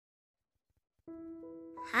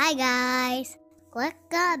Hi guys,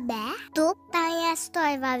 welcome back to Tanya's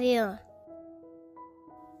Toy Review.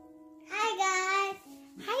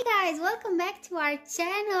 Hi guys, welcome back to our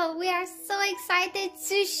channel. We are so excited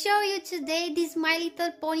to show you today this My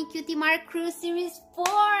Little Pony Cutie Mark Crew Series 4.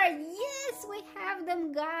 Yes, we have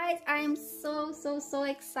them, guys. I am so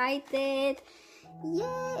excited.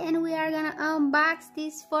 Yay! And we are gonna unbox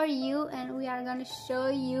this for you, and we are gonna show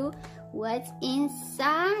you what's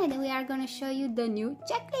inside. We are gonna show you the new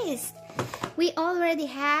checklist. We already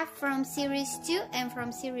have from series 2 and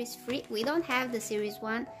from series 3. We don't have the series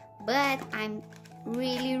 1, but I'm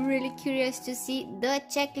really curious to see the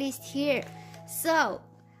checklist here. So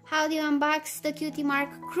how do you unbox the Cutie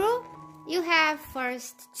Mark Crew? You have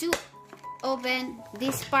first to open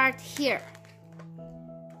this part here.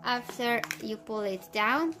 After you pull it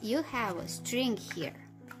down, you have a string here,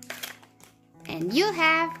 and you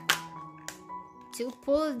have to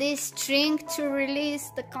pull this string to release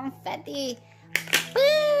the confetti. Woo!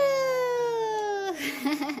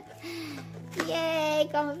 Yay,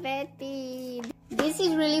 confetti! This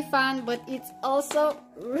is really fun, but it's also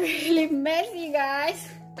really messy, guys.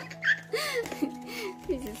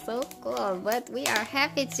 This is so cool, but we are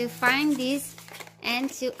happy to find this and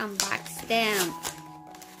to unbox them.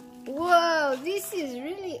 Whoa, this is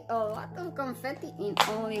really a lot of confetti in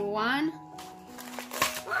only one.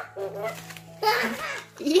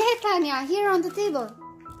 Yeah, Tanya, here on the table.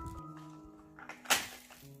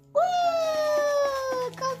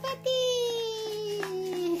 Woo, confetti!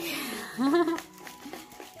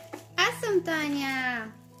 Awesome,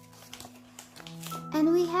 Tanya.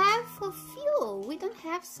 And we have a few. We don't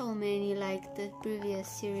have so many like the previous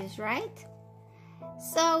series, right?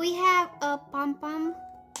 So we have a pom-pom,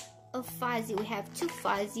 a fuzzy. We have 2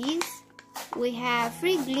 fuzzies. We have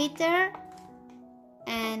 3 glitter,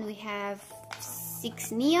 and we have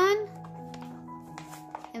 6 neon,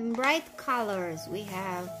 and bright colors. We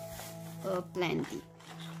have plenty.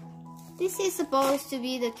 This is supposed to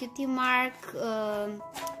be the Cutie Mark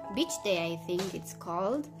Beach Day, I think it's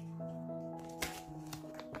called.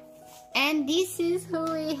 And this is who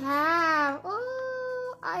we have.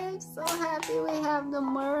 Oh, I am so happy we have the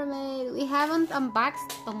mermaid. We haven't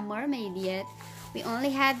unboxed a mermaid yet. We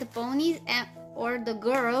only had the ponies or the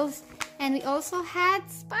girls, and we also had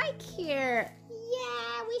Spike here.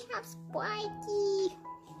 Yeah, we have Spikey.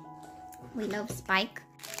 We love Spike.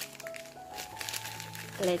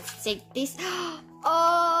 Let's take this.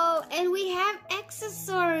 Oh, and we have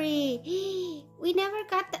accessory. We never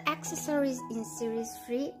got the accessories in series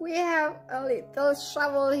 3. We have a little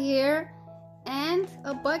shovel here and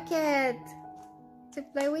a bucket to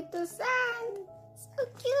play with the sand. So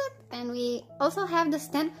cute. And we also have the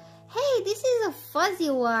stand. Hey, this is a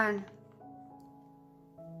fuzzy one.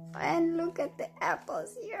 And look at the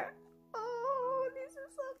apples here. Oh, this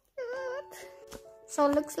is so cute. So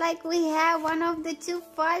looks like we have one of the 2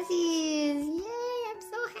 fuzzies. Yay, I'm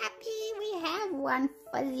so happy we have one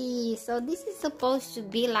fuzzy. So this is supposed to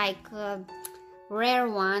be like a rare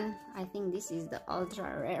one. I think this is the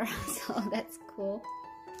ultra rare. So that's cool.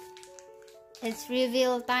 Let's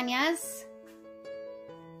reveal Tanya's.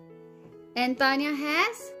 And Tanya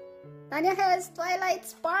has Twilight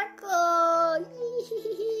Sparkle.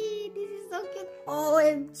 This is so cute.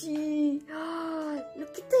 OMG.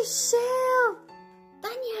 Look at the shell.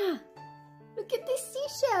 Tanya, look at this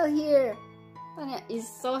seashell here. Tanya is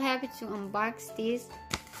so happy to unbox this.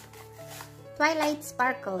 Twilight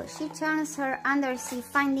Sparkle. She turns her undersea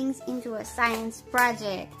findings into a science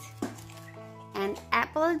project. And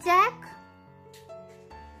Applejack.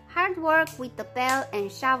 Hard work with the pail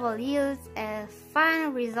and shovel yields a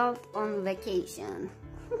fun result on vacation.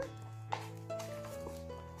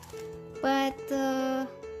 But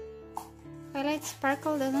Twilight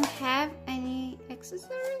Sparkle doesn't have any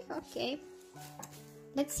accessory. Okay.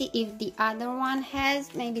 Let's see if the other one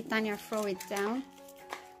has. Maybe Tanya throw it down.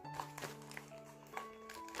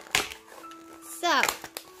 So,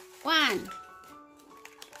 1,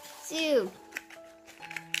 2, 3.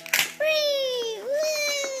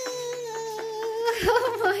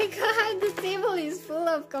 Oh my god, the table is full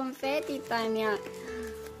of confetti, Tanya.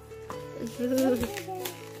 You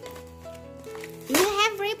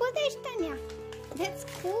have rainbow dash, Tanya. That's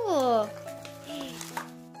cool.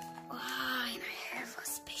 Wow, and I have a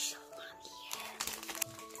special one here.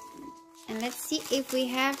 And let's see if we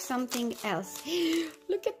have something else.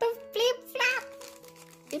 Look at the flip-flap.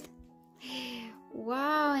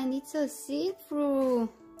 Wow, and it's a see-through.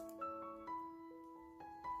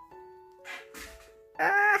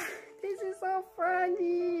 Ah, this is so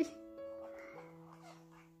funny.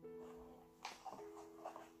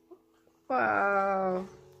 Wow.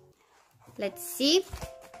 Let's see.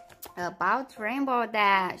 About Rainbow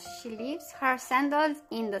Dash. She leaves her sandals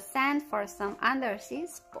in the sand for some undersea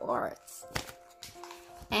sports.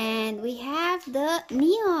 And we have the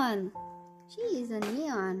Neon. She is a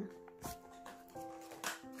Neon.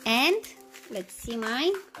 And let's see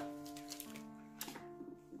mine.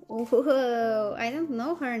 Whoa, I don't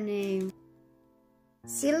know her name.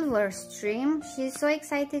 Silver Stream. She's so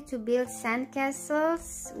excited to build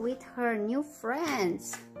sandcastles with her new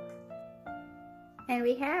friends. And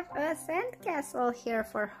we have a sandcastle here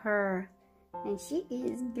for her. And she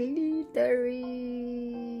is glittery.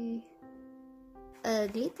 A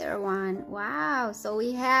glitter one. Wow. So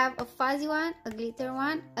we have a fuzzy one, a glitter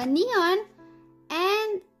one, a neon,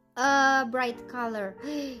 and a bright color.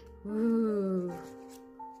 Ooh.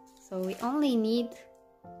 So we only need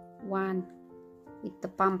one with the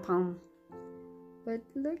pom-pom. But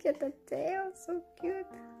look at the tail. So cute.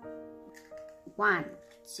 1,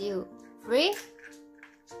 2, 3.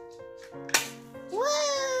 Woo!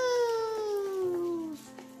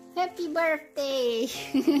 Happy birthday!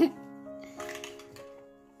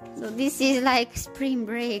 So this is like spring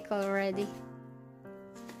break already.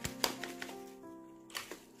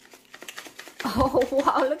 Oh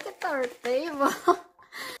wow, look at our table.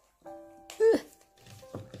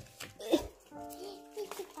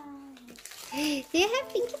 Do you have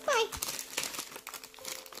Pinkie Pie?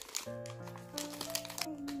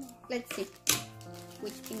 Let's see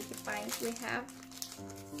which Pinkie Pie we have.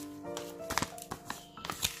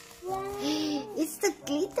 Wow. It's the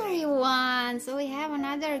glittery one. So we have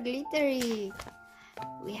another glittery.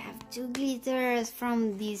 We have 2 glitters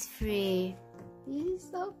from these 3. This is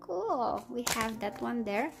so cool. We have that one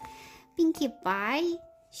there. Pinkie Pie.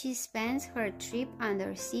 She spends her trip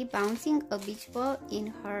undersea bouncing a beach ball in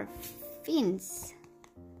her fins.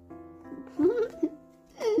 Look.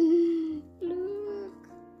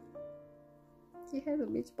 She has a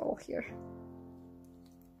beach ball here.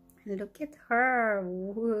 Look at her.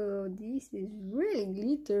 Whoa, this is really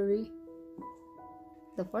glittery.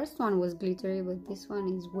 The first one was glittery, but this one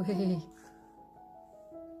is way.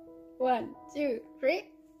 1, 2, 3.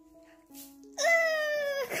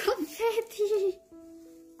 Confetti.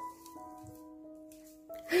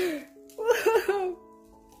 Whoa.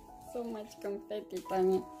 So much confetti,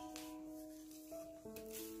 Tanya.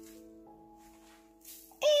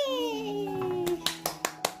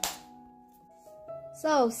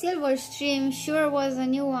 So, Silver Stream sure was a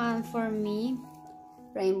new one for me.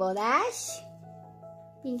 Rainbow Dash,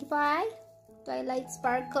 Pinkie Pie, Twilight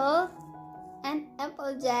Sparkle, and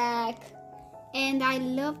Applejack. And I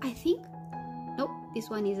think, nope, this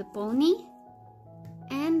one is a pony.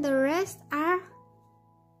 And the rest are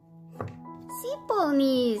sea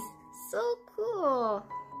ponies. So cool.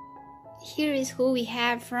 Here is who we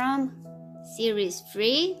have from Series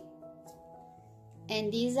 3.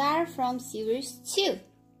 And these are from Series 2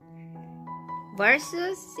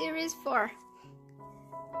 versus Series 4.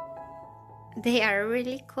 They are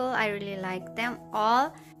really cool. I really like them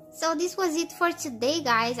all. So this was it for today,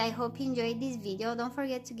 guys. I hope you enjoyed this video. Don't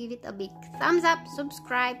forget to give it a big thumbs up,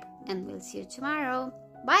 subscribe, and we'll see you tomorrow.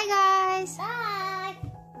 Bye, guys. Bye.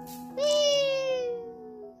 Whee!